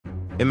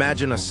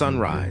Imagine a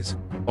sunrise,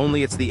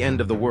 only it's the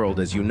end of the world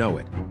as you know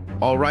it.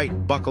 All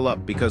right, buckle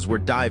up because we're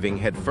diving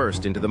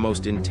headfirst into the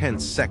most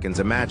intense seconds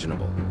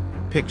imaginable.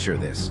 Picture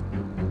this.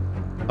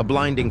 A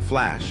blinding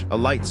flash, a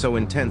light so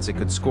intense it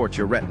could scorch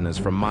your retinas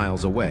from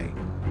miles away.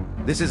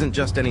 This isn't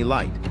just any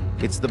light,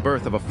 it's the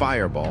birth of a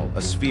fireball,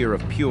 a sphere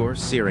of pure,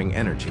 searing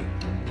energy.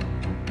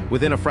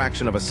 Within a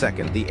fraction of a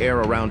second, the air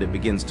around it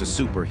begins to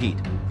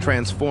superheat,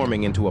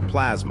 transforming into a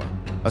plasma,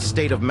 a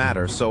state of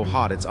matter so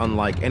hot it's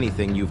unlike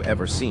anything you've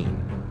ever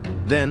seen.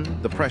 Then,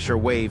 the pressure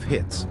wave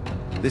hits.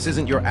 This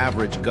isn't your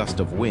average gust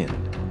of wind.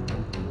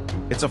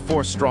 It's a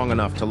force strong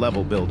enough to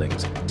level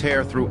buildings,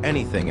 tear through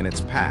anything in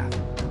its path.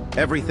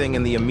 Everything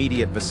in the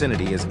immediate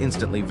vicinity is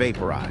instantly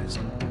vaporized.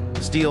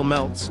 Steel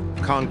melts,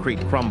 concrete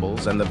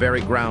crumbles, and the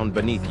very ground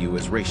beneath you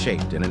is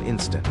reshaped in an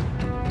instant.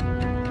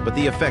 But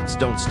the effects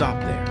don't stop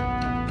there.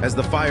 As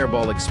the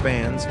fireball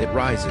expands, it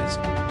rises,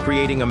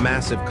 creating a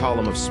massive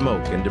column of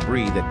smoke and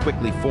debris that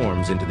quickly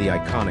forms into the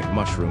iconic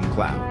mushroom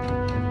cloud.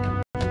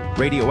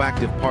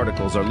 Radioactive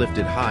particles are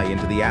lifted high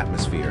into the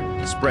atmosphere,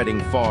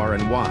 spreading far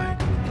and wide.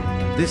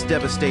 This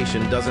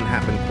devastation doesn't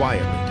happen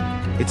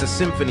quietly. It's a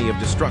symphony of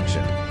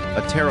destruction,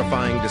 a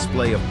terrifying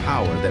display of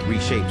power that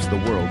reshapes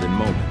the world in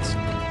moments.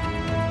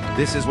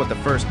 This is what the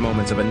first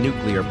moments of a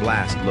nuclear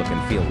blast look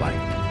and feel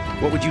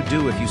like. What would you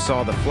do if you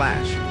saw the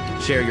flash?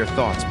 Share your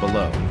thoughts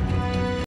below.